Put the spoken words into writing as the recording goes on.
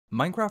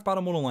Minecraft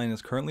Battle Mode Online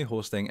is currently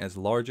hosting its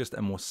largest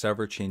and most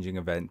server-changing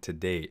event to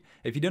date.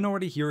 If you didn't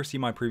already hear or see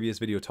my previous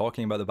video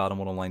talking about the Battle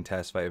Mode Online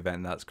test fight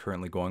event that's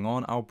currently going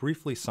on, I'll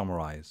briefly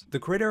summarise. The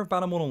creator of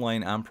Battle Mode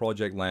Online and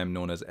Project Lem,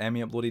 known as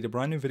Emmie, uploaded a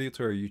brand new video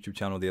to her YouTube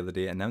channel the other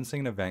day announcing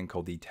an event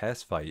called the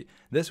Test Fight.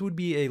 This would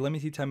be a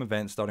limited time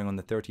event starting on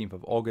the 13th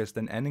of August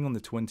and ending on the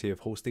 20th,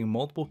 hosting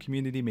multiple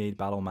community-made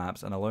battle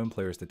maps and allowing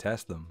players to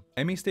test them.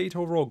 Emmie's stated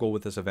overall goal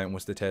with this event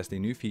was to test a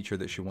new feature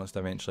that she wants to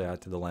eventually add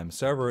to the Lem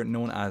server,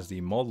 known as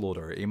the Mod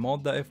Loader, a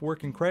mod that, if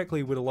working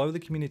correctly, would allow the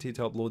community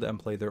to upload and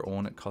play their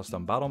own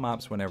custom battle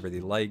maps whenever they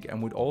like,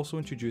 and would also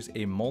introduce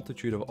a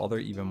multitude of other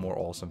even more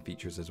awesome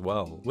features as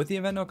well. With the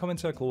event now coming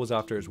to a close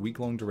after its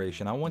week-long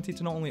duration, I wanted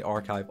to not only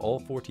archive all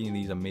 14 of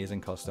these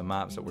amazing custom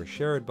maps that were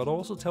shared, but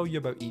also tell you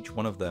about each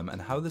one of them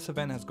and how this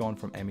event has gone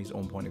from Emmie's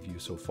own point of view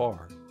so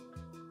far.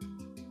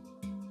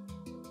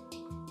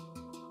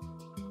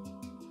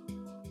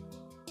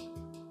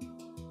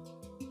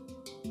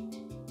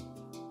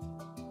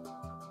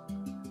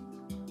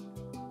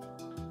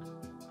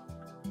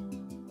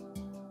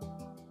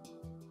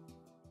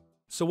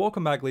 So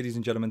welcome back, ladies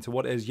and gentlemen, to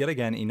what is yet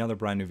again another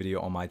brand new video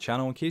on my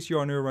channel. In case you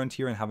are new around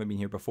here and haven't been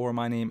here before,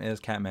 my name is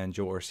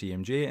Catmanjoe or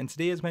CMJ, and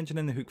today, as mentioned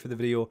in the hook for the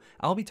video,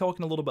 I'll be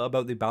talking a little bit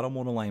about the Battle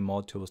Mode Online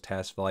ModTools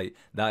test flight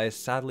that is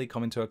sadly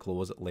coming to a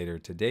close later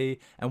today,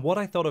 and what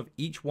I thought of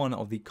each one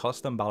of the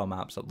custom battle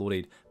maps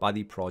uploaded by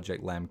the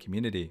Project Lem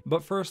community.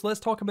 But first, let's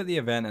talk about the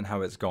event and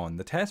how it's gone.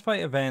 The test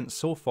fight event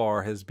so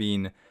far has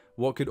been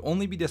what could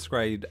only be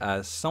described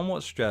as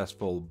somewhat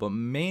stressful, but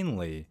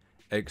mainly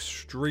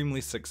extremely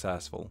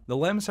successful. The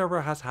Lem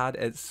server has had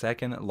its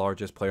second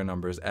largest player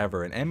numbers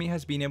ever, and Emmie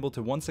has been able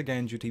to once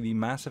again, due to the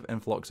massive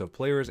influx of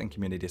players and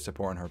community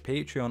support on her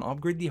Patreon,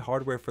 upgrade the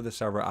hardware for the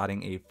server,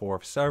 adding a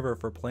fourth server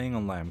for playing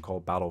on Lem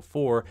called Battle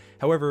 4.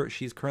 However,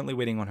 she's currently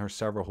waiting on her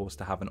server host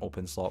to have an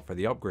open slot for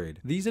the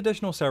upgrade. These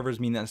additional servers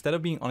mean that instead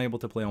of being unable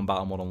to play on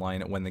Battle Mode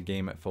Online when the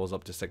game fills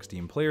up to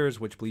 16 players,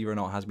 which believe it or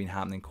not has been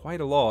happening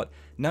quite a lot,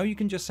 now you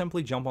can just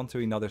simply jump onto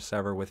another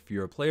server with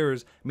fewer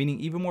players, meaning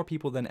even more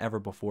people than ever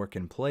before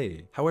can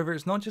play. However,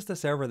 it's not just the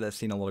server that's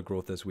seen a lot of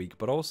growth this week,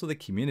 but also the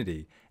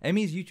community.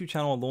 Emmie's YouTube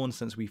channel alone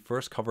since we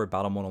first covered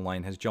Battle Mode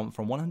Online has jumped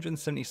from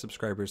 170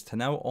 subscribers to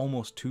now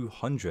almost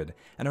 200,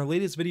 and her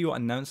latest video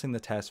announcing the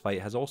test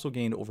fight has also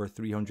gained over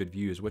 300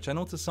 views, which I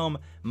know to some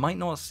might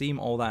not seem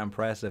all that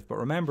impressive, but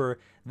remember,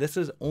 this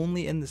is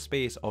only in the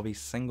space of a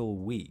single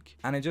week.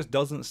 And it just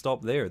doesn't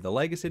stop there. The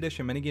Legacy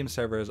Edition minigame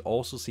server has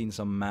also seen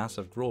some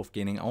massive growth,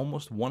 gaining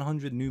almost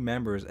 100 new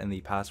members in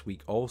the past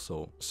week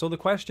also. So the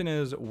question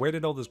is, where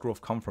did all this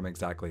growth come from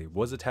exactly?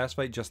 Was the test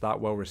fight just that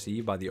well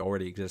received by the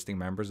already existing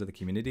members of the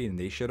community and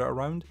they shared it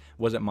around?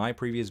 Was it my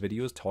previous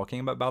videos talking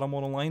about Battle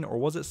Mode Online, or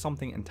was it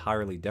something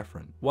entirely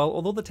different? Well,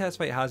 although the test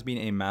fight has been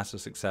a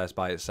massive success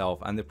by itself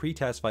and the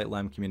pre-test fight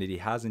Lem community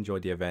has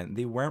enjoyed the event,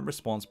 they weren't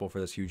responsible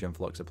for this huge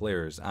influx of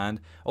players, and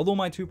although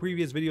my two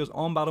previous videos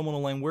on Battle Mode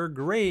Online were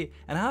great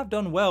and have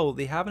done well,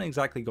 they haven't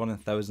exactly gone in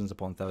thousands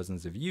upon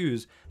thousands of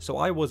views, so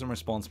I wasn't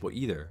responsible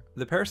either.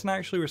 The person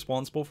actually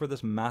responsible for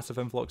this massive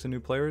influx of new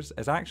players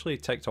is actually a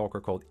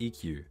TikToker called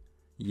EQ.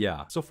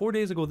 Yeah. So 4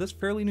 days ago, this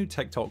fairly new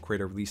TikTok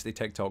creator released a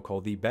TikTok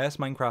called The Best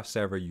Minecraft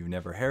Server You've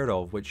Never Heard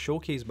Of, which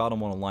showcased Battle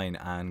Mode Online,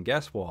 and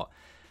guess what?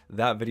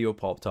 That video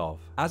popped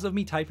off. As of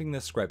me typing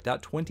this script,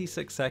 that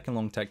 26-second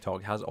long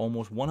TikTok has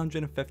almost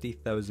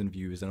 150,000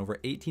 views and over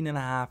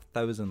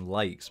 18,500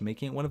 likes,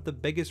 making it one of the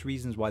biggest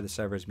reasons why the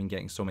server has been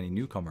getting so many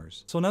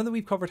newcomers. So now that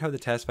we've covered how the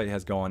test fight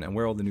has gone and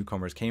where all the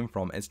newcomers came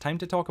from, it's time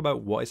to talk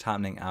about what is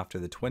happening after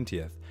the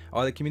 20th.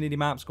 Are the community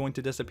maps going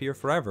to disappear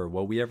forever?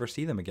 Will we ever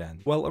see them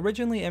again? Well,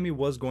 originally Emmie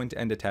was going to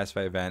end the test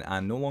fight event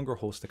and no longer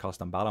host the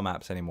custom battle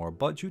maps anymore,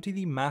 but due to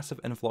the massive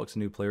influx of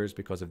new players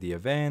because of the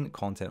event,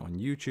 content on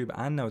YouTube,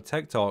 and now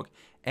TikTok,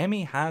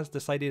 Emmie has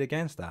decided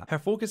against that. Her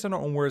focus, in her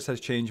own words, has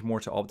changed more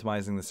to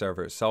optimizing the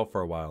server itself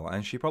for a while,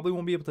 and she probably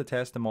won't be able to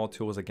test the mod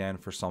tools again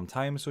for some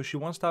time, so she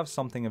wants to have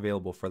something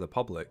available for the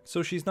public.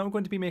 So she's now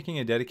going to be making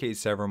a dedicated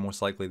server,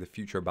 most likely the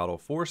future Battle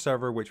 4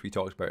 server, which we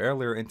talked about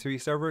earlier, into a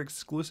server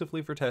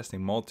exclusively for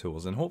testing mod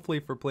tools, and hopefully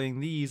for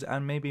playing these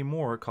and maybe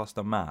more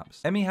custom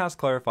maps. Emmie has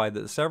clarified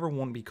that the server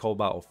won't be called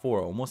Battle 4,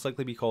 it will most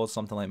likely be called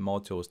something like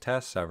ModTools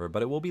Test Server,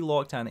 but it will be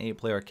locked at an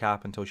 8-player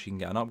cap until she can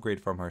get an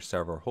upgrade from her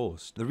server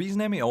host. The reason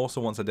Emmie also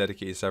wants a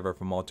dedicated server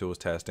for ModTools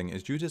testing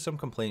is due to some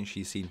complaints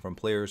she's seen from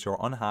players who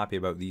are unhappy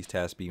about these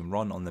tests being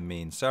run on the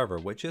main server,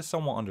 which is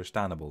somewhat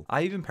understandable.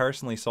 I even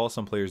personally saw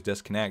some players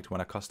disconnect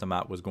when a custom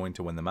map was going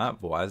to win the map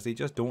vote, as they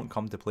just don't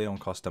come to play on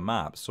custom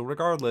maps. So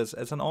regardless,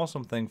 it's an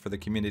awesome thing for the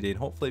community, and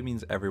hopefully it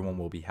means everyone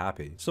will be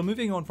happy. So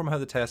moving on from how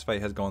the test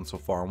fight has gone so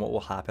far and what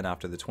will happen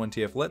after the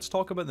 20th, let's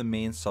talk about the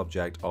main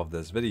subject of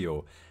this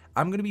video.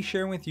 I'm going to be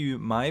sharing with you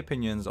my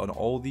opinions on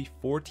all the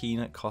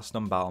 14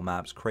 custom battle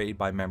maps created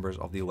by members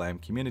of the Lem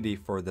community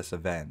for this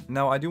event.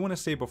 Now, I do want to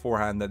say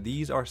beforehand that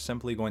these are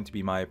simply going to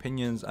be my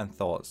opinions and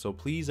thoughts, so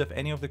please, if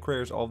any of the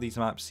creators of these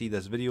maps see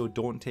this video,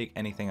 don't take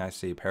anything I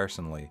say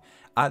personally.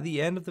 At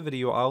the end of the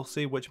video, I'll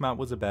say which map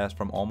was the best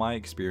from all my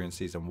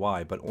experiences and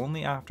why, but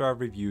only after I've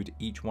reviewed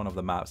each one of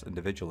the maps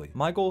individually.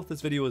 My goal with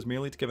this video is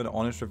merely to give an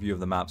honest review of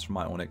the maps from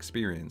my own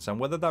experience, and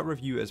whether that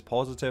review is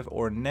positive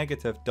or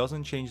negative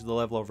doesn't change the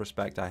level of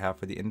respect I have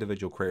for the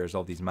individual creators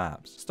of these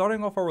maps.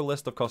 Starting off our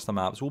list of custom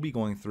maps we'll be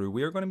going through,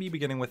 we are going to be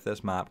beginning with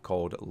this map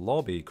called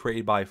Lobby,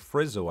 created by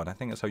Frizzo, and I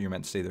think that's how you're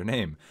meant to say their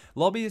name.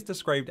 Lobby is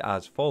described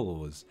as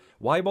follows: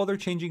 why bother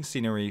changing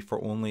scenery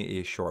for only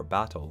a short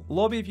battle?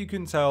 Lobby, if you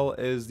couldn't tell,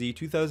 is the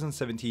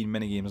 2017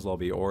 minigames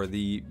lobby, or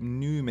the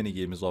new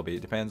minigames lobby.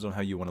 It depends on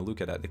how you want to look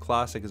at it. The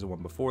classic is the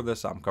one before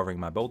this that I'm covering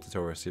in my build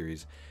tutorial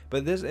series,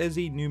 but this is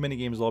a new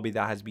minigames lobby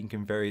that has been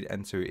converted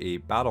into a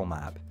battle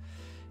map.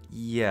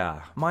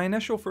 Yeah, my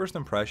initial first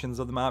impressions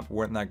of the map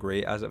weren't that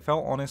great, as it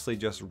felt honestly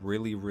just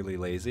really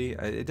lazy.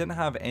 It didn't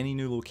have any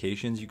new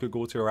locations you could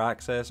go to or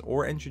access,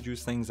 or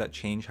introduce things that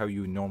change how you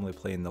would normally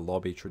play in the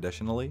lobby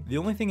traditionally. The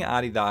only thing it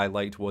added that I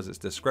liked was its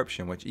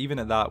description, which even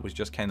at that was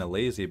just kinda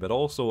lazy, but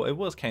also it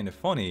was kinda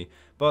funny,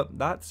 but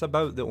that's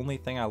about the only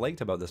thing I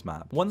liked about this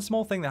map. One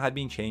small thing that had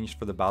been changed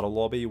for the battle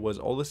lobby was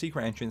all the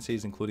secret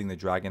entrances, including the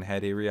dragon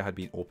head area, had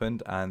been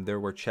opened, and there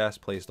were chests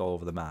placed all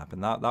over the map,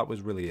 and that was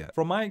really it.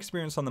 From my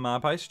experience on the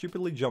map, I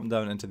stupidly jumped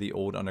down into the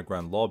old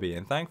underground lobby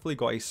and thankfully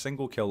got a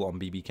single kill on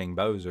BB King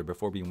Bowser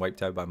before being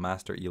wiped out by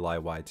Master Eli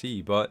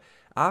YT, but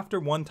after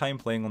one time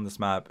playing on this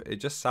map, it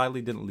just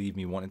sadly didn't leave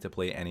me wanting to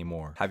play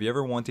anymore. Have you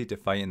ever wanted to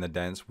fight in the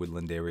dense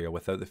woodland area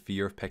without the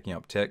fear of picking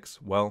up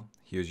ticks? Well,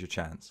 here's your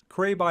chance.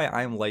 Created by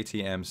I'm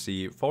Lighty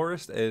MC,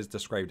 Forest is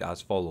described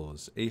as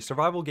follows: a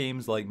survival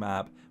games-like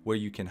map where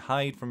you can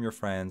hide from your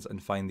friends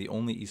and find the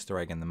only Easter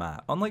egg in the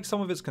map. Unlike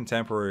some of its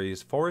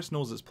contemporaries, Forest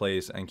knows its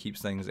place and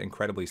keeps things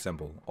incredibly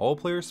simple. All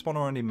players spawn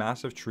around a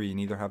massive tree and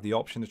either have the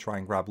option to try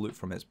and grab loot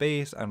from its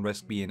base and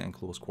risk being in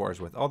close quarters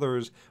with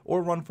others,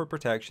 or run for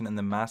protection in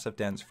the massive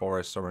dense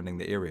forest surrounding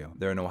the area.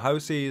 There are no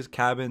houses,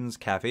 cabins,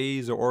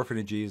 cafes, or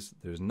orphanages.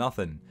 There's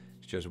nothing.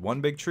 Just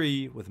one big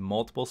tree with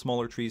multiple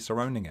smaller trees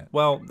surrounding it.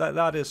 Well,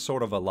 that is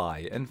sort of a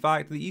lie. In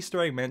fact, the Easter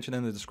egg mentioned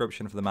in the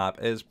description for the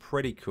map is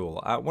pretty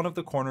cool. At one of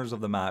the corners of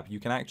the map, you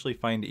can actually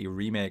find a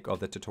remake of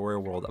the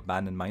tutorial world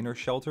Abandoned Miners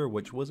Shelter,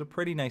 which was a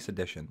pretty nice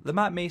addition. The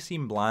map may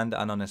seem bland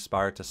and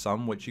uninspired to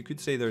some, which you could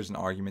say there's an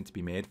argument to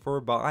be made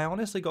for, but I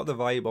honestly got the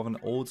vibe of an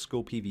old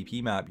school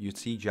PvP map you'd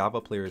see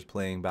Java players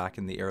playing back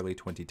in the early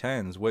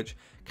 2010s, which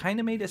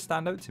kinda made it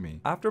stand out to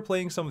me. After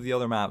playing some of the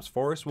other maps,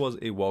 Forest was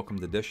a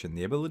welcomed addition.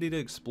 The ability to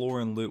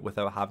explore and loot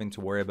without having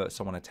to worry about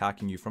someone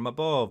attacking you from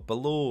above,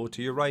 below,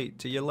 to your right,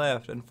 to your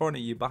left, in front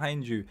of you,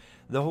 behind you.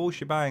 The whole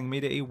shebang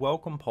made it a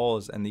welcome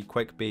pause in the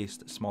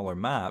quick-based, smaller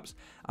maps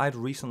I'd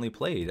recently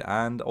played,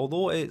 and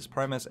although its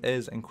premise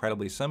is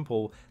incredibly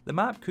simple, the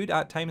map could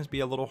at times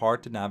be a little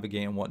hard to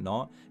navigate and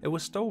whatnot. It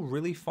was still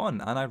really fun,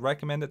 and I'd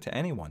recommend it to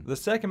anyone. The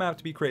second map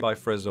to be created by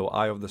Frizzo,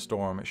 Eye of the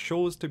Storm,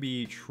 shows to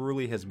be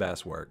truly his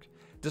best work.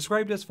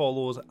 Described as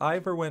follows: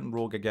 Ivor went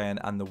rogue again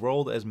and the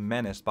world is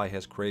menaced by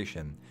his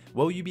creation.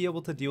 Will you be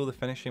able to deal the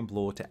finishing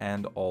blow to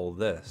end all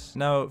this?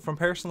 Now, from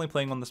personally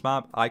playing on this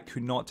map, I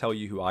could not tell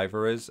you who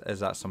Ivor is. Is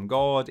that some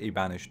god, a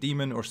banished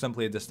demon, or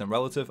simply a distant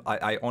relative?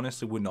 I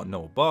honestly would not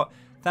know, but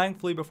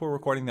thankfully, before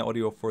recording the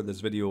audio for this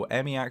video,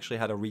 Emmie actually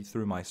had a read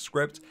through my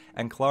script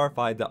and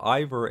clarified that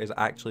Ivor is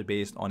actually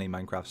based on a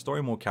Minecraft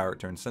Story Mode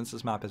character, and since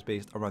this map is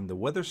based around the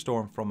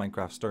Witherstorm from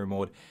Minecraft Story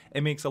Mode,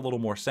 it makes a little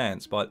more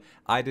sense, but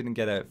I didn't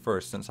get it at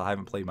first since I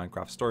haven't played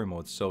Minecraft Story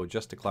Mode, so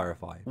just to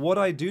clarify. What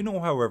I do know,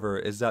 however,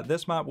 is that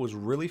this map was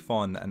really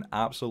fun and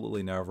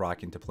absolutely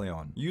nerve-wracking to play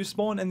on. You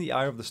spawn in the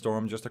Eye of the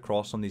Storm just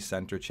across from the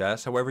center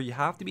chest, however you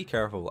have to be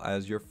careful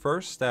as your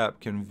first step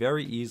can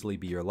very easily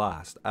be your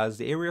last, as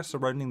the area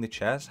surrounding the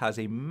chest has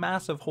a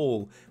massive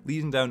hole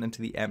leading down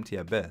into the empty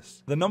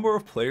abyss. The number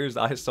of players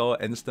I saw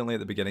instantly at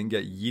the beginning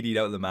get yeeted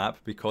out of the map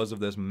because of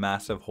this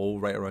massive hole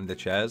right around the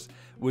chest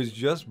was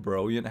just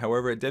brilliant.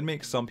 However, it did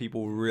make some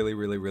people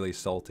really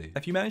salty.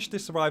 If you manage to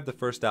survive the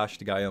first dash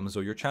to items,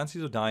 though, your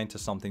chances of dying to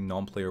something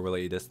non-player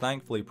related is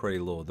thankfully pretty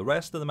low. The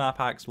rest of the map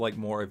acts like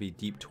more of a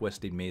deep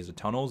twisted maze of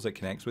tunnels that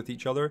connects with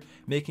each other,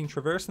 making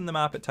traversing the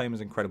map at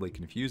times incredibly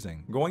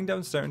confusing. Going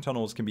down certain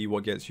tunnels can be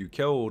what gets you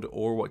killed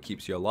or what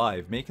keeps you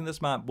alive, making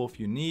this map both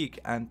unique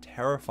and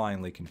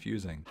terrifyingly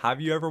confusing. Have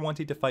you ever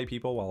wanted to fight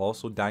people while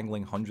also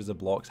dangling hundreds of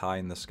blocks high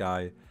in the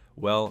sky?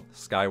 Well,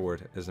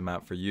 Skyward is the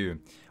map for you.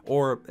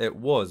 Or it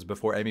was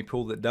before Emmie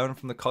pulled it down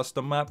from the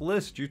custom map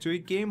list due to a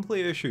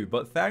gameplay issue,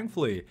 but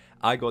thankfully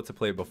I got to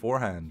play it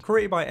beforehand.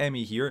 Created by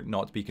Emmie here,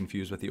 not to be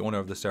confused with the owner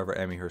of the server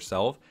Emmie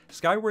herself,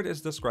 Skyward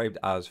is described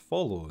as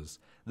follows: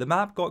 the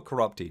map got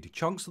corrupted,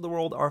 chunks of the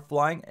world are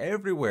flying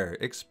everywhere,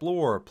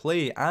 explore,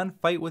 play and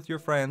fight with your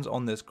friends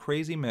on this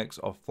crazy mix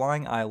of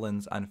flying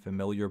islands and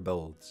familiar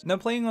builds. Now,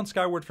 playing on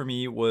Skyward for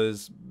me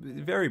was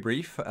very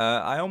brief.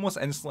 I almost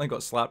instantly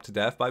got slapped to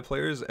death by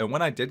players, and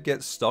when I did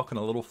get stuck on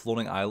a little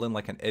floating island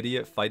like an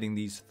idiot fighting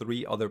these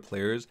 3 other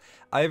players,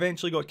 I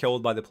eventually got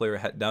killed by the player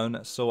hit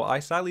down, so I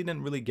sadly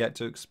didn't really get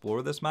to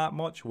explore this map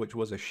much, which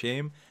was a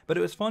shame, but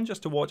it was fun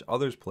just to watch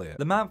others play it.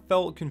 The map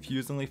felt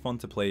confusingly fun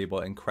to play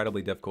but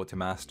incredibly difficult to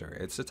manage, master.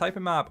 It's the type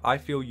of map I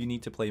feel you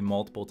need to play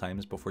multiple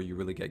times before you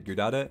really get good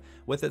at it.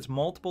 With its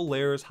multiple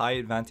layers, high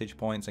advantage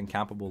points, and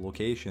campable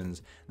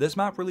locations, this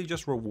map really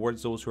just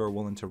rewards those who are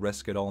willing to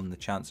risk it all in the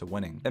chance of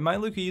winning. It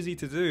might look easy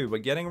to do,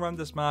 but getting around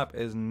this map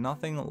is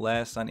nothing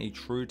less than a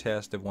true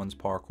test of one's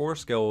parkour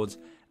skills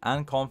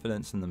and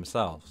confidence in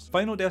themselves.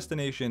 Final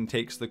Destination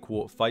takes the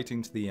quote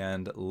fighting to the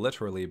end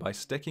literally by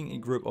sticking a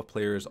group of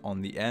players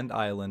on the end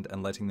island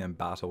and letting them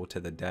battle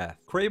to the death.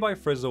 Created by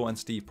Frizzle and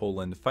Steve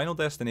Poland, Final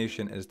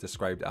Destination is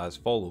described as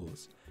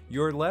follows.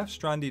 You are left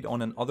stranded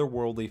on an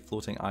otherworldly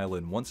floating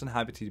island once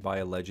inhabited by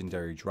a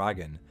legendary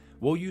dragon.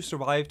 Will you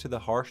survive to the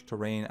harsh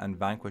terrain and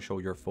vanquish all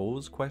your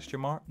foes? ?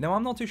 Now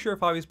I'm not too sure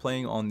if I was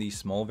playing on the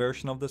small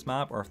version of this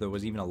map or if there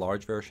was even a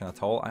large version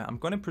at all. I'm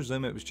going to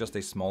presume it was just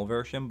a small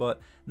version, but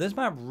this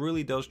map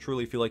really does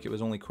truly feel like it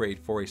was only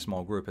created for a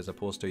small group as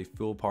opposed to a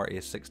full party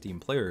of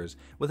 16 players,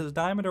 with its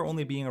diameter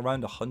only being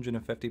around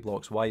 150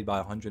 blocks wide by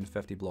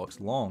 150 blocks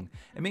long.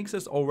 It makes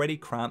this already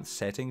cramped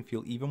setting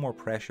feel even more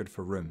pressured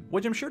for room,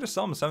 which I'm sure to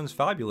some sounds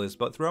fabulous,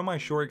 but throughout my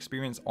short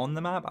experience on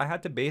the map I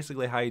had to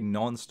basically hide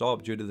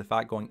non-stop due to the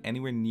fact going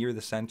anywhere near the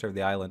center of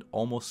the island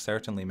almost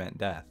certainly meant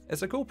death.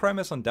 It's a cool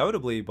premise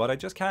undoubtedly, but I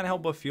just can't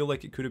help but feel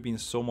like it could have been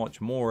so much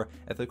more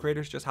if the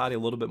creators just had a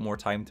little bit more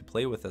time to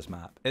play with this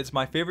map. It's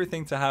my favorite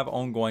thing to have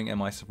ongoing in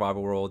my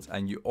survival worlds,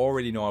 and you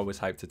already know I was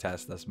hyped to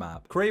test this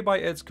map. Created by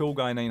It's Cool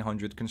Guy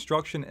 900,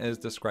 construction is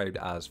described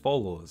as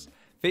follows.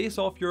 Face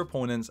off your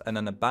opponents in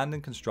an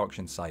abandoned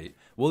construction site.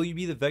 Will you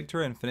be the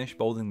victor and finish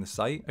building the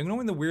site?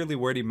 Ignoring the weirdly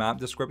wordy map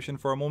description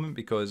for a moment,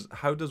 because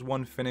how does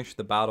one finish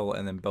the battle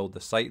and then build the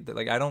site?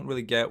 Like, I don't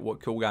really get what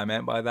Cool Guy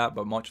meant by that,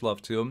 but much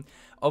love to him.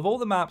 Of all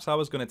the maps I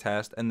was going to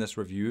test in this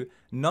review,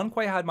 none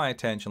quite had my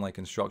attention like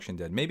Construction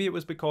did. Maybe it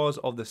was because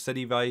of the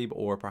city vibe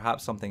or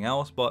perhaps something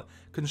else, but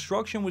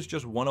Construction was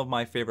just one of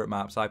my favorite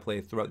maps I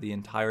played throughout the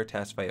entire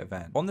test fight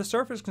event. On the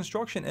surface,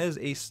 Construction is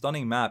a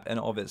stunning map in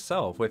and of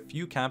itself, with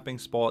few camping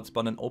spots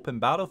but an open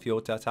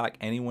battlefield to attack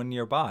anyone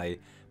nearby.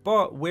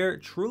 But where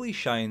it truly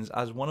shines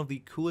as one of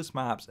the coolest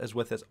maps is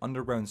with its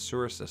underground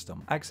sewer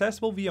system.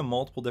 Accessible via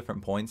multiple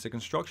different points, the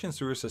Construction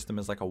sewer system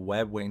is like a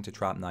web waiting to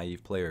trap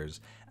naive players.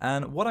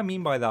 And what I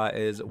mean by that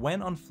is, when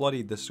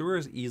unflooded, the sewer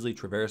is easily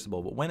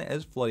traversable, but when it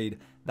is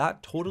flooded,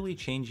 that totally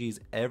changes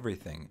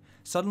everything.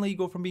 Suddenly you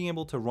go from being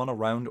able to run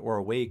around or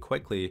away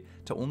quickly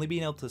to only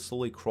being able to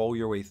slowly crawl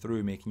your way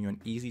through, making you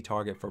an easy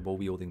target for bow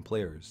wielding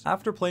players.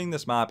 After playing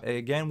this map, it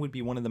again would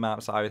be one of the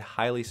maps I would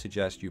highly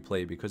suggest you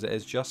play because it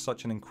is just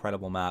such an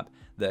incredible map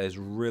that is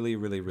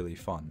really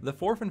fun. The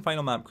fourth and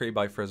final map created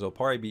by Frizzle,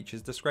 Party Beach,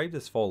 is described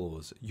as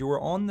follows. You are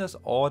on this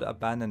odd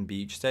abandoned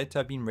beach said to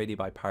have been raided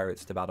by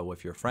pirates to battle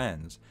with your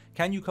friends.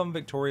 Can you come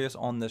victorious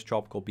on this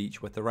tropical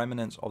beach with the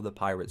remnants of the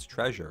pirates'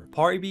 treasure?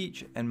 Party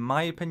Beach, in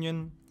my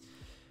opinion,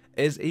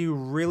 is a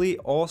really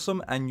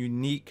awesome and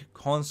unique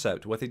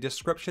concept with a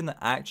description that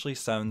actually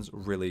sounds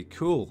really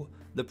cool.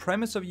 The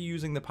premise of you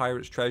using the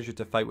pirate's treasure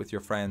to fight with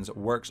your friends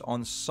works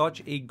on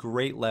such a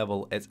great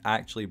level, it's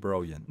actually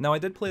brilliant. Now I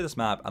did play this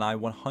map and I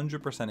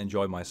 100%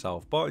 enjoyed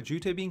myself, but due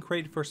to it being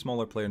created for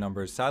smaller player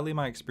numbers, sadly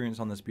my experience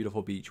on this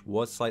beautiful beach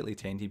was slightly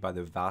tainted by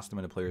the vast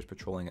amount of players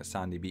patrolling its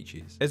sandy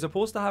beaches. As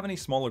opposed to having a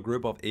smaller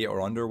group of 8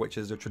 or under, which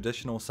is the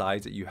traditional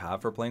size that you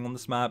have for playing on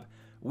this map,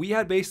 we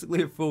had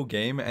basically a full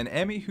game, and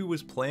Emmie, who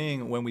was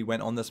playing when we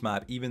went on this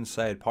map, even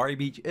said Party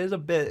Beach is a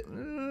bit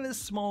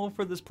small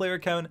for this player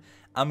count,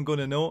 I'm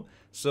gonna note.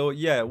 So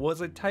yeah, it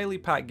was a tightly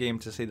packed game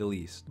to say the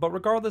least. But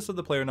regardless of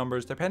the player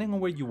numbers, depending on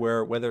where you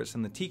were, whether it's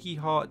in the tiki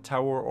hut,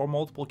 tower, or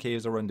multiple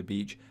caves around the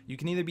beach, you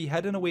can either be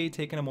heading away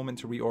taking a moment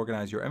to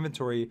reorganize your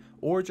inventory,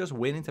 or just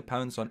waiting to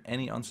pounce on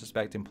any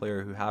unsuspecting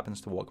player who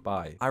happens to walk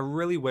by. I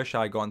really wish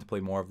I had gotten to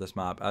play more of this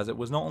map, as it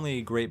was not only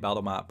a great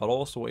battle map, but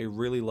also a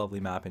really lovely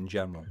map in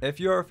general. If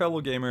you're a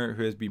fellow gamer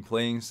who has been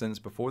playing since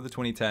before the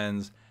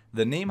 2010s,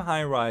 the name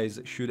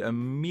Highrise should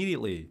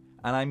immediately,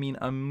 and I mean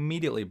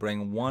immediately,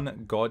 bring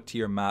one god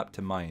tier map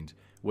to mind,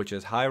 which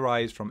is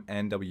Highrise from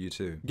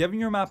NW2. Giving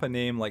your map a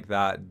name like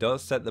that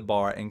does set the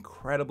bar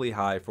incredibly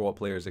high for what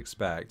players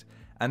expect,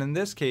 and in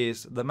this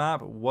case, the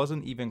map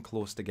wasn't even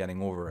close to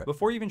getting over it.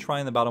 Before even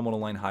trying the battle model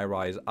line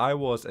Highrise, I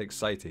was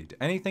excited.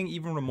 Anything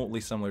even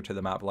remotely similar to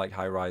the map like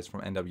Highrise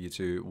from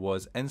NW2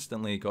 was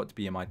instantly got to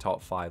be in my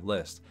top 5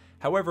 list.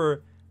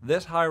 However,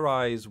 this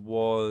Highrise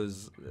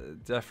was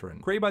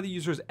different. Created by the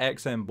users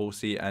XM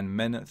Bosi and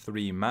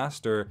Min3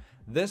 Master,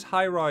 this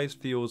Highrise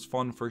feels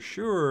fun for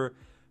sure,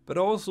 but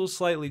also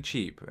slightly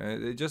cheap.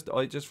 It just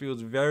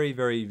feels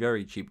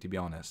very cheap, to be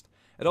honest.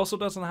 It also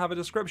doesn't have a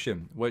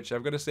description, which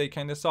I've got to say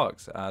kinda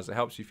sucks, as it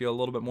helps you feel a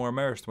little bit more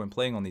immersed when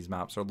playing on these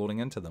maps or loading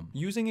into them.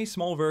 Using a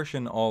small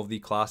version of the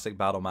classic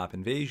battle map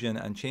Invasion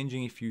and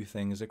changing a few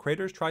things, the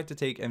creators tried to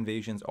take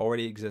Invasion's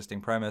already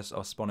existing premise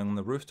of spawning on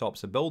the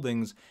rooftops of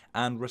buildings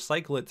and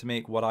recycle it to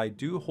make what I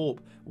do hope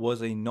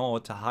was a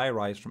nod to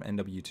Highrise from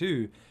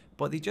NW2,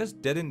 but they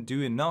just didn't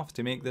do enough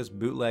to make this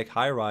bootleg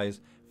Highrise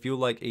feel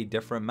like a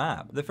different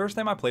map. The first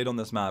time I played on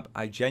this map,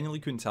 I genuinely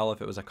couldn't tell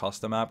if it was a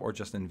custom map or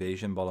just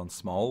Invasion but on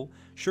small.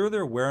 Sure,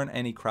 there weren't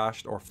any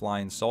crashed or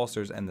flying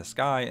saucers in the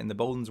sky and the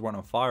buildings weren't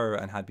on fire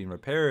and had been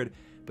repaired,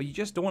 but you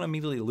just don't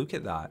immediately look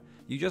at that.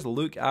 You just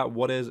look at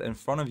what is in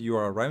front of you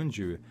or around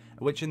you,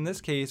 which in this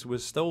case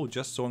was still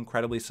just so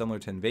incredibly similar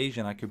to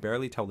Invasion I could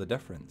barely tell the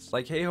difference.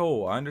 Like, hey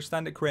ho, I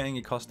understand that creating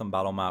a custom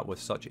battle map with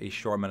such a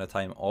short amount of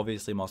time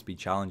obviously must be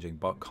challenging,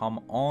 but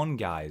come on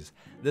guys,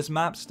 this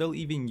map still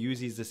even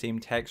uses the same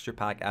texture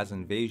pack as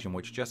Invasion,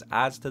 which just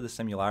adds to the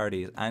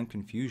similarities and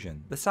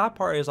confusion. The sad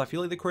part is I feel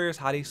like the creators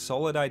had a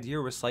solid idea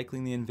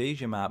recycling the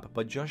Invasion map,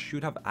 but just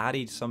should have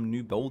added some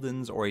new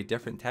buildings or a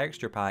different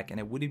texture pack and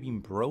it would have been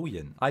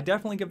brilliant. I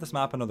definitely give this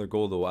map another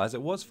go though, as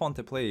it was fun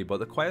to play, but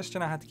the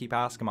question I had to keep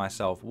asking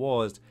myself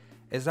was,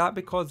 is that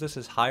because this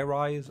is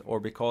Highrise or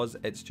because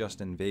it's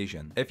just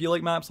Invasion? If you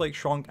like maps like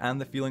Shrunk and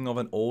the feeling of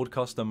an old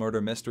custom murder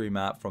mystery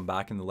map from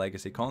back in the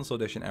Legacy Console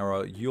Edition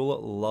era, you'll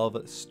love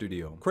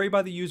Studio. Created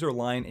by the user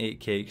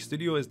Lion8Cake,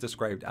 Studio is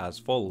described as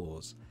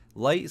follows.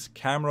 Lights,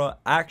 camera,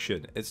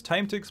 action. It's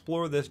time to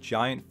explore this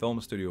giant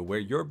film studio where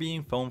you're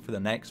being filmed for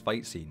the next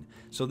fight scene.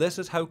 So this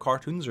is how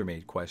cartoons are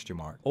made, question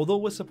mark. Although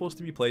it was supposed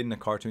to be played in a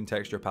cartoon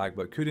texture pack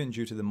but couldn't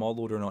due to the mod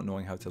loader not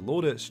knowing how to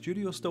load it,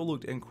 Studio still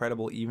looked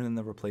incredible even in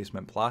the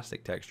replacement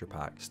plastic texture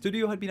pack.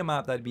 Studio had been a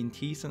map that had been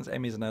teased since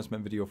Emmie's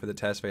announcement video for the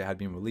test fight had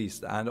been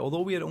released, and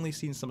although we had only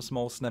seen some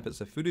small snippets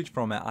of footage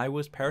from it, I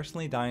was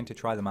personally dying to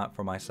try the map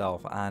for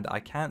myself, and I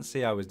can't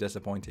say I was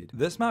disappointed.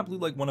 This map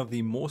looked like one of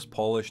the most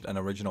polished and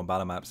original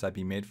battle maps that had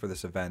been made for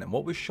this event, and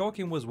what was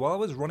shocking was while I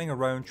was running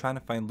around trying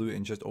to find loot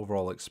and just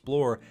overall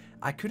explore,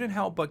 I couldn't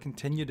help but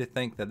continue to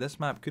think that this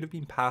map could have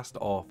been passed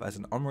off as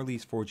an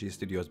unreleased 4G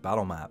Studios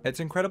battle map.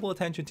 Its incredible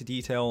attention to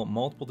detail,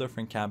 multiple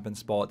different camping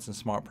spots and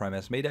smart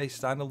premise made it a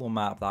standalone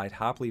map that I'd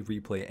happily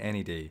replay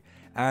any day.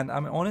 And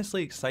I'm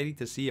honestly excited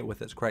to see it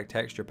with its correct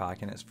texture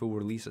pack and its full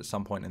release at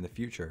some point in the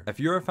future. If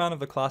you're a fan of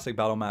the classic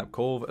battle map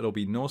Cove, it'll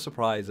be no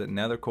surprise that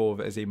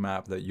NetherCove is a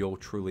map that you'll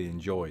truly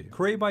enjoy.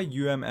 Created by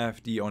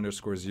UMFD_0,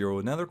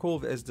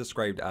 NetherCove is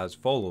described as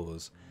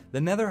follows. The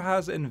Nether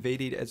has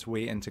invaded its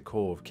way into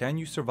Cove. Can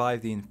you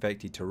survive the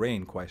infected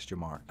terrain? Question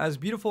mark. As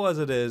beautiful as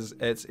it is,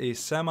 it's a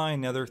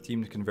semi-Nether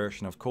themed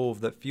conversion of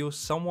Cove that feels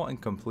somewhat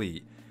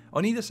incomplete.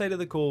 On either side of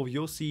the cove,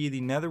 you'll see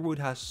the netherwood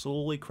has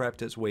slowly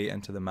crept its way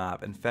into the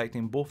map,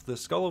 infecting both the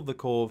skull of the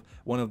cove,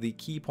 one of the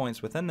key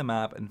points within the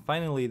map, and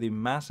finally the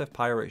massive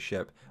pirate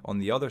ship on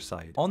the other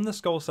side. On the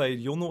skull side,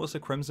 you'll notice the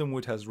crimson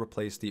wood has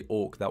replaced the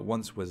oak that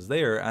once was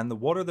there, and the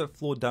water that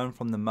flowed down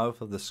from the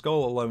mouth of the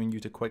skull, allowing you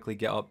to quickly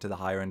get up to the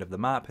higher end of the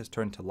map, has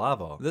turned to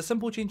lava. This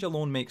simple change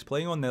alone makes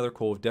playing on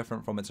NetherCove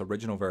different from its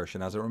original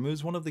version, as it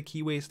removes one of the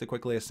key ways to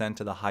quickly ascend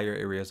to the higher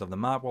areas of the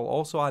map, while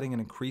also adding an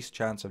increased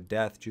chance of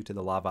death due to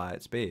the lava at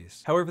its base.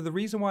 However, the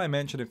reason why I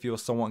mentioned it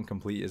feels somewhat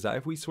incomplete is that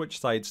if we switch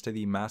sides to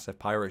the massive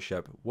pirate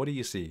ship, what do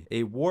you see?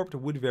 A warped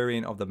wood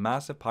variant of the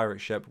massive pirate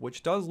ship,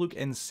 which does look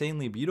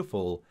insanely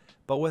beautiful,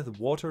 but with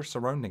water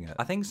surrounding it.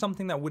 I think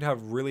something that would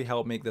have really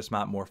helped make this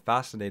map more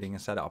fascinating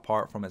and set it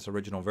apart from its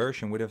original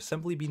version would have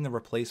simply been the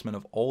replacement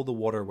of all the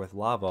water with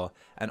lava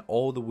and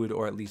all the wood,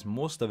 or at least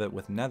most of it,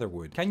 with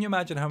netherwood. Can you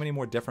imagine how many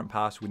more different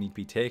paths would need to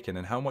be taken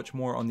and how much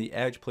more on the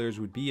edge players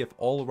would be if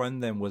all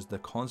around them was the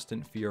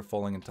constant fear of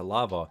falling into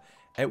lava?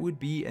 It would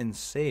be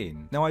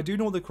insane. Now, I do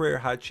know the creator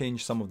had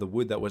changed some of the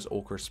wood that was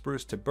oak or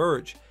spruce to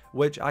birch,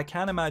 which I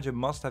can imagine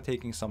must have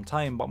taken some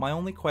time, but my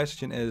only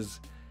question is,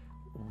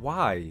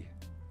 why?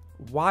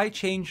 Why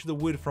change the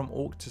wood from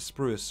oak to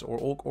spruce, or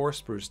oak or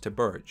spruce to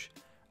birch?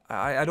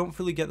 I don't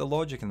fully get the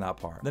logic in that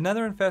part. The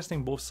nether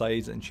infesting both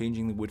sides and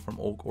changing the wood from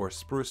oak or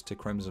spruce to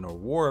crimson or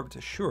warped,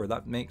 sure,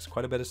 that makes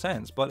quite a bit of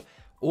sense, but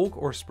oak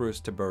or spruce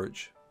to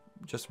birch,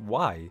 just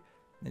why?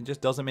 It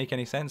just doesn't make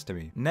any sense to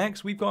me.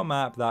 Next, we've got a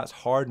map that's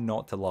hard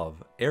not to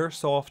love,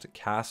 Airsoft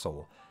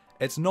Castle.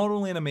 It's not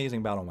only an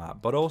amazing battle map,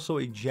 but also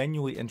a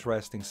genuinely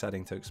interesting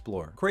setting to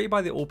explore. Created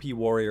by the OP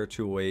Warrior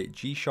 208,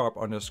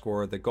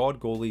 G_, the God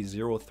Goalie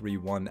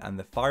 031, and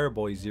the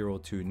Fireboy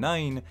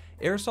 029,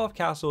 Airsoft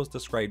Castle is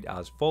described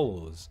as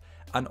follows.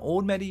 An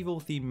old medieval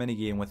themed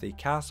minigame with a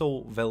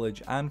castle,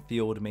 village, and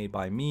field made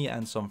by me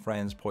and some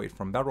friends ported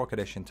from Bedrock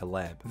Edition to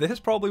Leb. This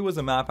probably was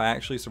a map I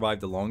actually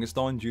survived the longest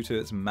on due to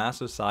its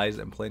massive size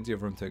and plenty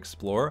of room to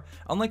explore.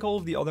 Unlike all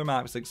of the other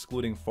maps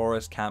excluding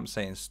Forest,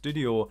 Campsite, and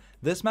Studio,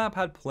 this map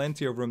had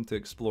plenty of room to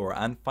explore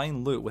and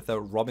find loot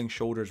without rubbing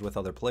shoulders with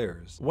other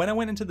players. When I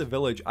went into the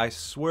village, I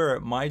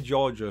swear my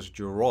jaw just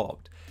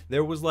dropped.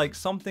 There was like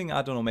something,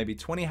 I don't know, maybe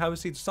 20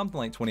 houses, something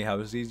like 20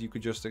 houses you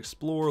could just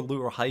explore,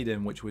 loot, or hide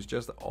in, which was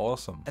just awesome.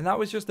 awesome. And that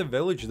was just a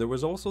village. There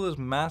was also this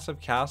massive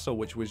castle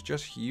which was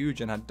just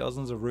huge and had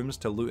dozens of rooms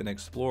to loot and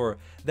explore.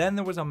 Then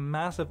there was a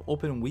massive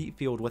open wheat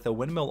field with a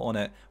windmill on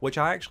it, which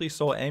I actually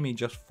saw Emmie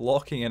just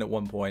flocking in at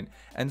one point,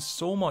 and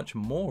so much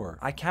more.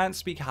 I can't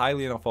speak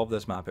highly enough of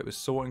this map. It was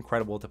so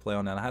incredible to play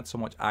on, and I had so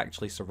much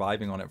actually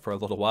surviving on it for a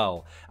little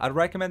while. I'd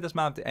recommend this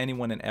map to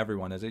anyone and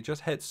everyone, as it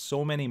just hits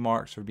so many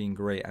marks for being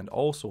great and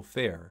also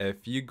fair.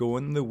 If you go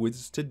in the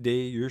woods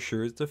today, you're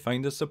sure to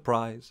find a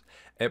surprise.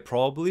 It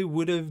probably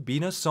would have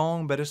been a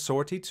song, but a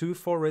sortie to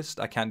forest.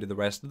 I can't do the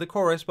rest of the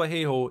chorus, but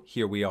hey ho,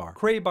 here we are.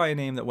 Created by a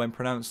name that when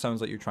pronounced sounds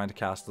like you're trying to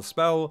cast a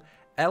spell.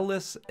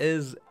 Ellis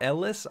is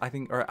Ellis, I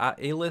think, or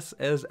Alice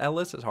is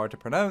Ellis, it's hard to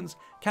pronounce.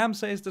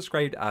 Campsite is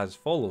described as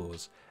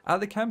follows. At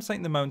the campsite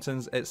in the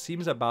mountains, it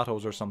seems that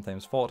battles are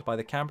sometimes fought by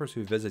the campers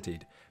who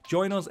visited.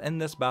 Join us in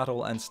this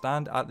battle and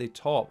stand at the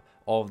top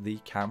of the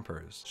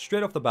campers.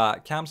 Straight off the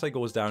bat, Campsite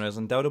Goes Down is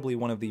undoubtedly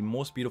one of the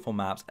most beautiful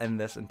maps in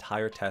this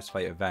entire test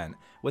fight event.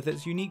 With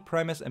its unique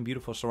premise and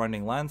beautiful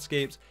surrounding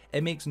landscapes,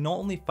 it makes not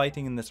only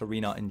fighting in this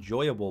arena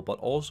enjoyable but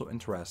also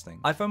interesting.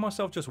 I found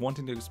myself just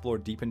wanting to explore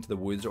deep into the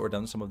woods or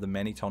down some of the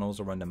many tunnels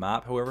around the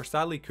map, however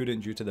sadly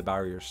couldn't due to the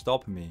barriers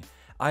stopping me.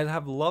 I'd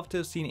have loved to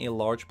have seen a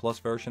large plus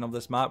version of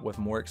this map with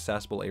more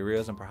accessible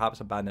areas and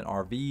perhaps abandoned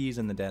RVs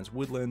in the dense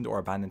woodland or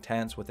abandoned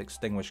tents with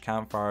extinguished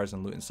campfires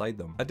and loot inside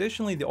them.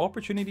 Additionally, the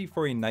opportunity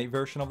for a night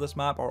version of this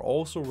map are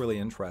also really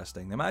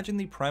interesting. Imagine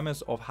the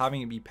premise of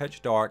having it be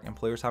pitch dark and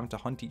players having to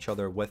hunt each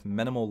other with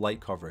minimal light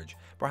coverage.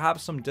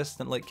 Perhaps some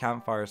distant lit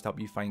campfires to help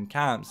you find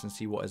camps and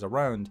see what is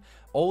around.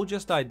 All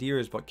just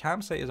ideas, but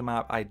Campsite is a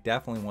map I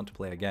definitely want to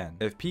play again.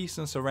 If peace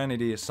and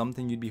serenity is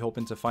something you'd be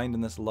hoping to find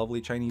in this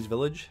lovely Chinese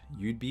village,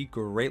 you'd be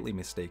greatly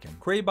mistaken.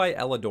 Created by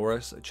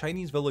Eladoris,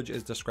 Chinese Village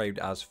is described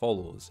as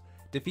follows.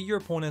 Defeat your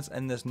opponents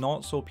in this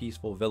not so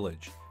peaceful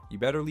village. You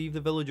better leave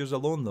the villagers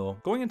alone though.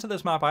 Going into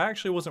this map, I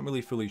actually wasn't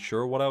really fully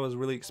sure what I was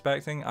really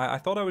expecting. I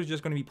thought I was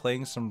just going to be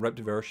playing some ripped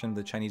version of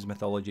the Chinese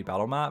mythology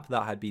battle map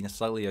that had been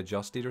slightly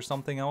adjusted or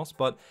something else,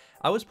 but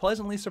I was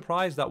pleasantly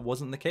surprised that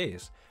wasn't the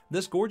case.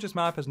 This gorgeous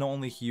map is not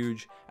only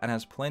huge and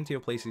has plenty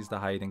of places to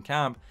hide and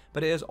camp,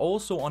 but it is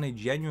also on a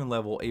genuine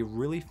level a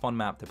really fun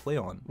map to play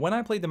on. When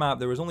I played the map,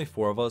 there was only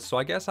 4 of us, so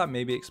I guess that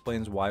maybe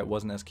explains why it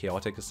wasn't as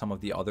chaotic as some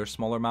of the other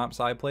smaller maps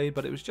I played,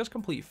 but it was just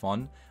complete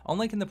fun.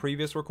 Unlike in the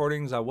previous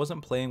recordings, I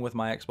wasn't playing with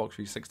my Xbox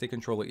 360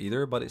 controller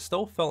either, but it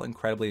still felt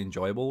incredibly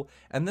enjoyable,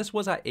 and this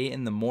was at 8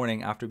 in the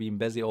morning after being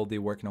busy all day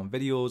working on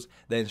videos,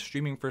 then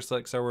streaming for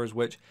 6 hours,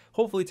 which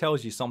hopefully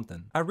tells you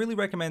something. I really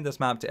recommend this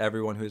map to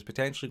everyone who is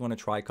potentially going to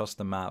try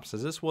custom maps,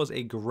 as this was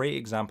a great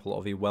example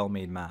of a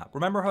well-made map.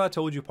 Remember how I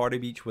told you Party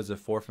Beach was the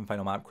 4th and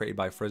final map created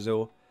by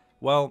Frizzo?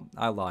 Well,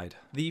 I lied.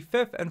 The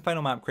 5th and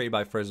final map created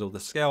by Frizzo, the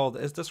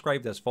Skeld, is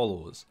described as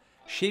follows.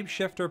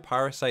 Shapeshifter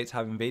parasites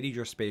have invaded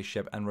your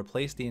spaceship and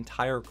replaced the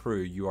entire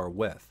crew you are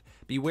with.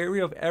 Be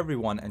wary of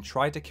everyone and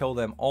try to kill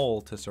them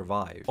all to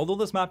survive. Although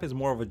this map is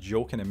more of a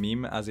joke and a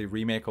meme as a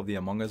remake of the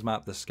Among Us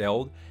map, the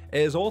Skeld,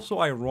 it is also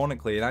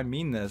ironically, and I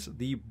mean this,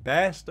 the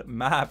best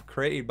map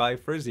created by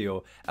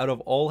Frizzo out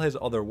of all his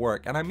other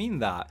work, and I mean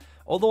that.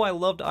 Although I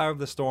loved Eye of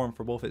the Storm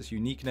for both its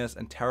uniqueness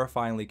and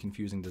terrifyingly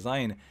confusing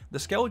design, the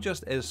Skeld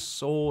just is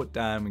so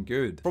damn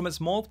good. From its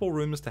multiple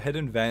rooms to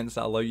hidden vents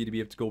that allow you to be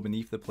able to go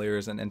beneath the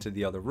players and into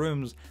the other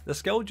rooms, the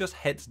Skeld just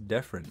hits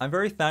different. I'm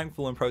very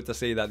thankful and proud to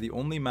say that the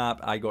only map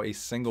I got a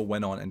single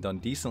win on and done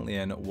decently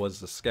in was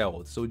the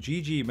Skeld, so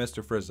GG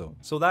Mr. Frizzo.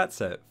 So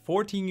that's it,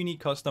 14 unique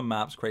custom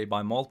maps created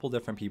by multiple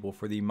different people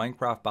for the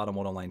Minecraft Battle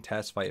Mode Online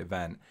test fight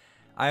event.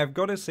 I have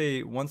got to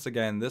say, once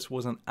again, this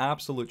was an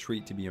absolute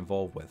treat to be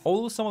involved with.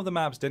 Although some of the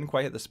maps didn't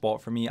quite hit the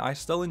spot for me, I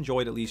still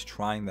enjoyed at least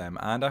trying them,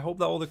 and I hope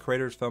that all the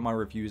creators found my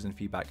reviews and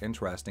feedback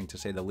interesting, to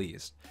say the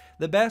least.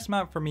 The best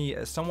map for me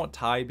is somewhat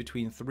tied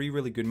between 3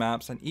 really good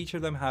maps, and each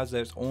of them has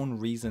its own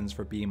reasons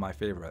for being my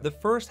favourite. The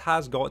first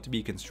has got to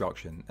be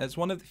Construction. It's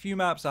one of the few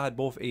maps that had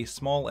both a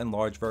small and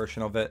large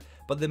version of it,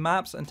 but the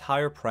map's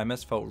entire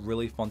premise felt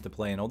really fun to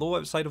play, and although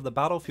outside of the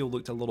battlefield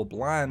looked a little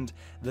bland,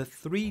 the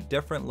 3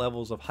 different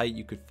levels of height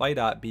you could fight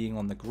at, being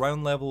on the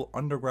ground level,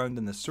 underground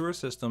in the sewer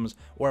systems,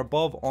 or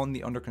above on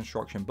the under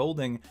construction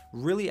building,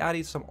 really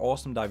added some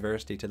awesome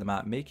diversity to the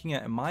map, making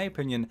it, in my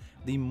opinion,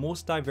 the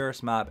most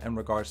diverse map in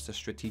regards to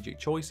strategic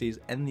choices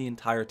in the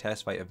entire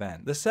test fight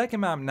event. The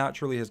second map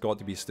naturally has got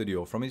to be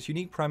Studio. From its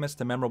unique premise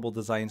to memorable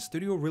design,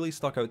 Studio really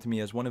stuck out to me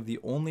as one of the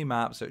only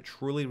maps that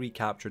truly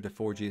recaptured the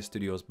 4G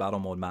Studios battle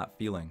mode map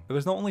feeling. It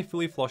was not only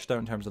fully flushed out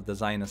in terms of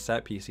design and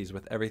set pieces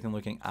with everything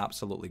looking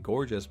absolutely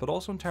gorgeous, but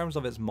also in terms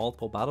of its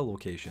multiple battle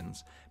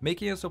locations,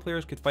 making it so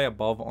players could fight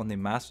above on the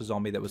massive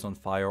zombie that was on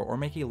fire or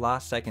make a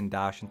last second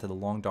dash into the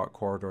long dark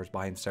corridors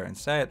behind certain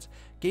sets,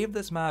 gave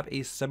this map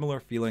a similar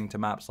feeling to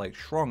maps like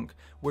Shrunk,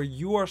 where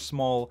you are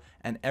small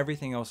and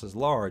everything else is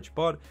large,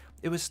 but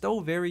it was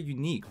still very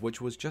unique,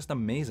 which was just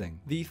amazing.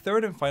 The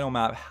third and final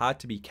map had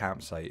to be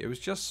Campsite. It was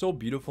just so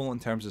beautiful in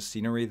terms of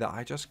scenery that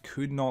I just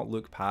could not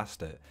look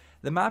past it.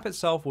 The map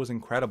itself was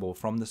incredible,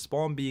 from the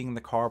spawn being the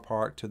car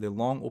park to the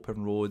long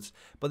open roads,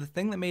 but the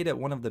thing that made it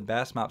one of the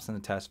best maps in the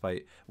test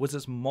fight was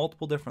its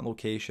multiple different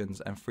locations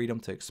and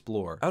freedom to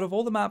explore. Out of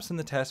all the maps in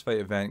the test fight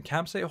event,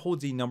 Campsite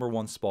holds the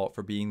 #1 spot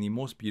for being the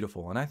most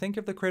beautiful, and I think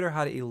if the creator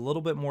had a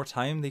little bit more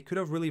time, they could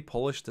have really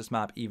polished this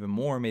map even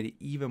more and made it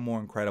even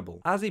more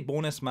incredible. As a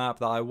bonus map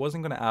that I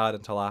wasn't going to add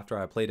until after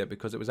I played it,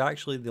 because it was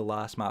actually the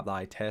last map that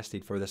I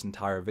tested for this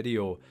entire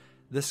video,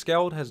 the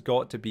Skyward has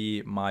got to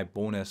be my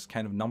bonus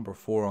kind of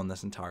 #4 on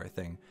this entire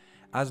thing,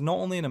 as not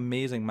only an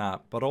amazing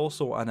map, but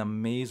also an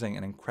amazing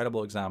and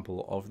incredible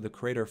example of the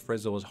creator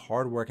Frizzle's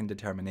hard work and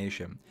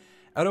determination.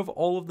 Out of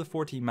all of the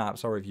 14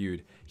 maps I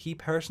reviewed, he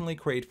personally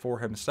created for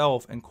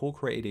himself and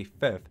co-created a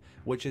 5th,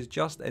 which is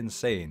just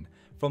insane.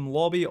 From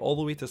lobby all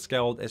the way to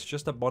Skyward, it's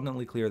just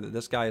abundantly clear that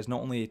this guy is not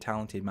only a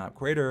talented map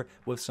creator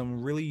with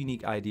some really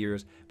unique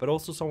ideas, but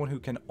also someone who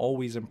can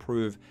always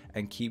improve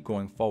and keep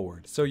going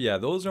forward. So yeah,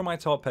 those are my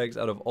top picks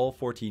out of all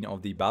 14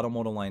 of the Battle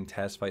Mode Online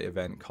Test Fight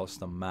event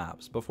custom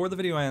maps. Before the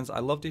video ends,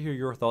 I'd love to hear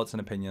your thoughts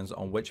and opinions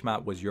on which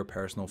map was your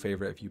personal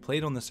favorite if you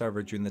played on the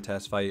server during the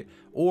test fight,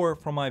 or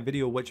from my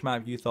video which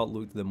map you thought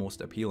looked the most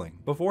appealing.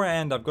 Before I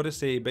end, I've got to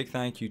say a big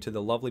thank you to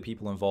the lovely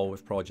people involved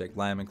with Project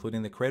Lem,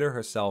 including the creator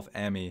herself,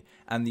 Emmie,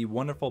 and the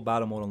wonderful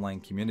Battle Mode Online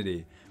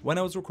community. When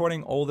I was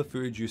recording all the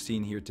footage you've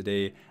seen here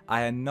today,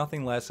 I had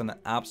nothing less than an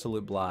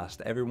absolute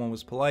blast. Everyone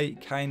was polite,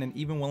 kind, and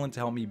even willing to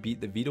help me beat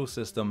the veto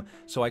system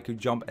so I could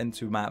jump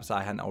into maps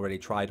I hadn't already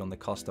tried on the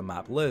custom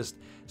map list,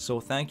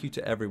 so thank you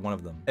to every one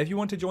of them. If you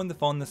want to join the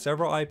fun, the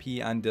server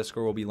IP and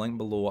Discord will be linked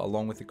below,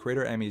 along with the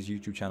creator Emmie's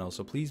YouTube channel,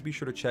 so please be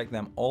sure to check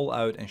them all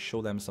out and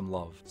show them some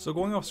love. So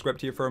going off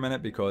script here for a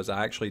minute, because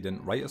I actually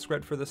didn't write a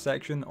script for this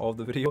section of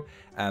the video,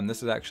 and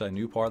this is actually a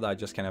new part that I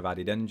just kind of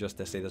added in just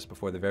to say this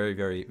before the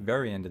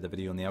very end of the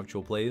video in the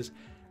outro plays.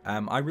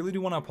 I really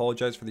do want to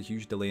apologize for the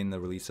huge delay in the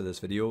release of this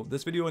video.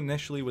 This video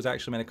initially was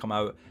actually meant to come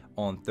out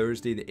on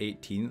Thursday the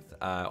 18th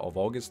of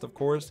August, of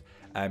course,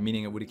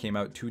 meaning it would have came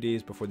out 2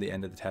 days before the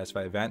end of the test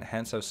fight event,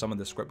 hence how some of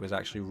the script was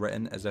actually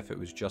written as if it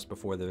was just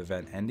before the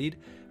event ended.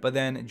 But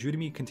then, due to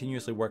me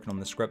continuously working on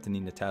the script and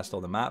needing to test all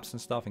the maps and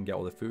stuff and get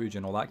all the footage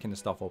and all that kind of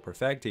stuff all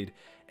perfected,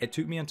 it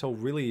took me until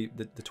really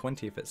the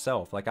 20th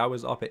itself. Like, I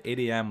was up at 8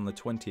 AM on the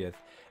 20th.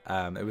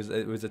 It was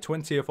the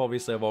 20th,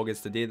 obviously, of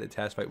August, the day that the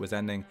test fight was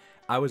ending.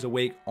 I was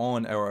awake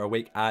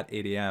at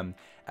 8 AM,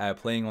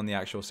 playing on the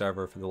actual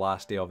server for the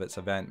last day of its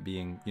event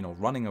being,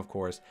 running, of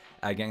course,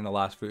 getting the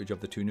last footage of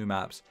the 2 new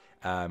maps,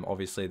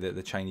 obviously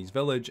the Chinese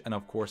village, and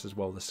of course as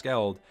well the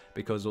Skeld,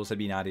 because those had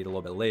been added a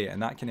little bit late,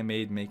 and that kind of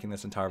made making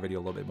this entire video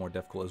a little bit more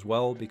difficult as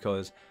well,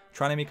 because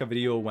trying to make a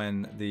video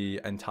when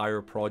the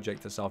entire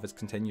project itself is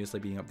continuously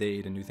being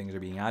updated and new things are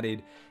being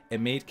added, it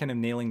made kind of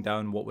nailing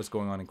down what was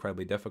going on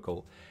incredibly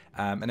difficult.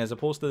 And as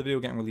opposed to the video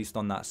getting released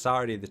on that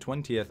Saturday the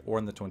 20th or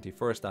on the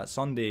 21st, that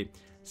Sunday,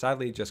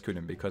 sadly it just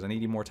couldn't, because I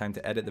needed more time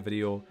to edit the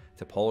video,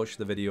 to polish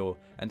the video,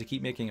 and to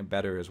keep making it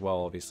better as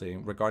well, obviously,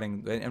 in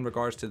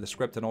regards to the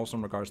script, and also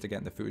in regards to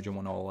getting the footage and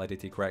whatnot all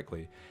edited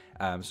correctly.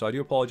 So I do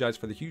apologize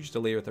for the huge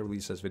delay with the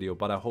release of this video,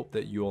 but I hope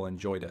that you all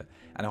enjoyed it,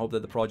 and I hope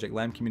that the Project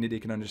Lem community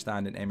can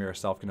understand, and Emmie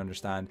herself can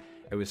understand.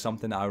 It was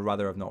something that I would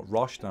rather have not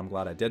rushed, and I'm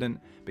glad I didn't,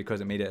 because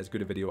it made it as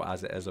good a video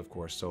as it is, of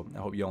course. So I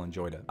hope you all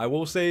enjoyed it. I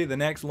will say the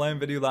next Lem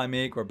video that I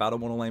make, or Battle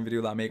Mode Online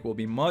video that I make, will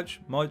be much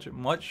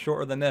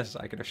shorter than this,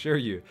 I can assure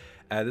you.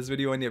 This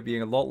video ended up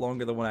being a lot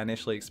longer than what I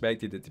initially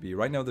expected it to be.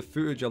 Right now, the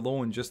footage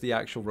alone, just the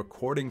actual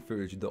recording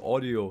footage, the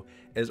audio,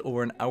 is over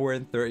 1 hour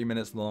and 30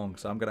 minutes long,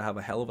 so I'm gonna have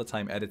a hell of a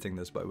time editing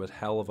this, but it was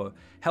hell of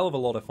a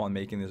lot of fun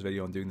making this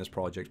video and doing this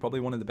project. Probably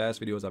one of the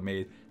best videos I've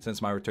made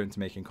since my return to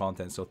making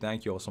content, so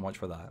thank you all so much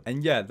for that.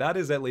 And yeah, that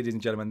is it, ladies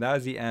and gentlemen. That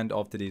is the end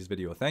of today's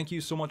video. Thank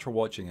you so much for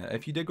watching it.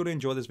 If you did go to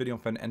enjoy this video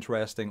and found it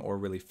interesting or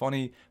really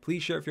funny,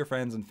 please share it with your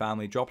friends and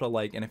family, drop it a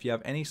like, and if you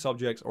have any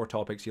subjects or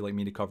topics you'd like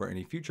me to cover in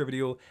a future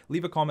video,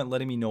 leave a comment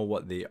letting me know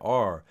what they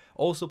are.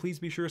 Also, please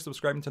be sure to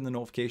subscribe and turn the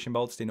notification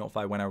bell to stay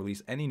notified when I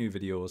release any new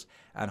videos,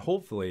 and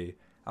hopefully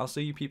I'll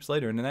see you peeps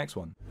later in the next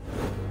one.